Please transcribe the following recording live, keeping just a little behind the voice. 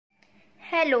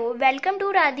Hello, welcome to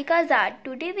Radhika's Art.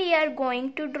 Today we are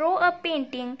going to draw a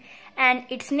painting and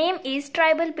its name is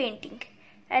tribal painting.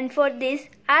 And for this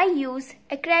I use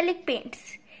acrylic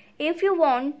paints. If you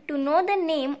want to know the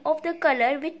name of the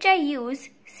color which I use,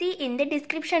 see in the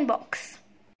description box.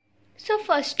 So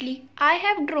firstly, I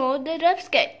have drawn the rough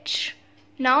sketch.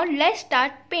 Now let's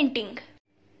start painting.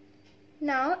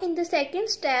 Now in the second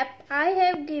step, I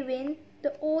have given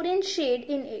the orange shade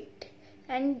in it.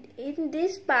 And in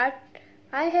this part,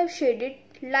 I have shaded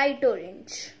light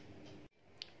orange.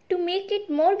 To make it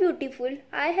more beautiful,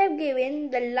 I have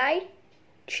given the light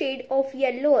shade of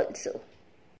yellow also.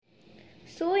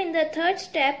 So in the third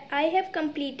step, I have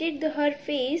completed her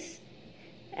face,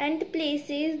 and the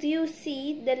places you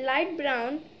see the light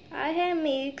brown, I have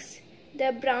mixed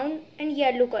the brown and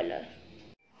yellow color.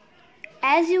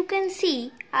 As you can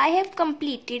see, I have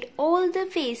completed all the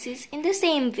faces in the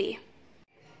same way.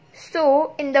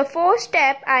 So, in the fourth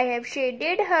step, I have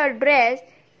shaded her dress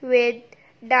with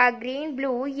dark green,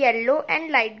 blue, yellow and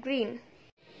light green.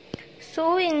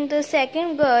 So, in the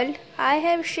second girl, I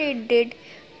have shaded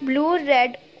blue,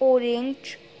 red,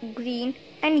 orange, green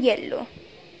and yellow.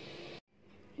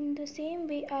 In the same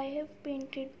way, I have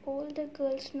painted all the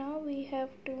girls. Now we have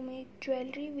to make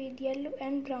jewelry with yellow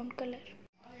and brown color.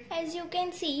 As you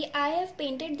can see, I have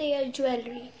painted their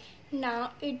jewelry.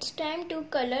 Now it's time to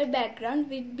color background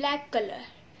with black color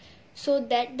so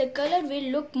that the color will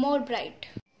look more bright.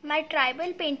 My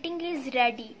tribal painting is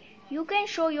ready. You can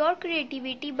show your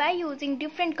creativity by using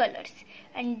different colors.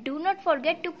 And do not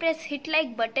forget to press hit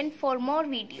like button for more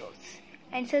videos.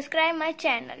 And subscribe my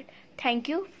channel. Thank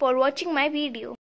you for watching my video.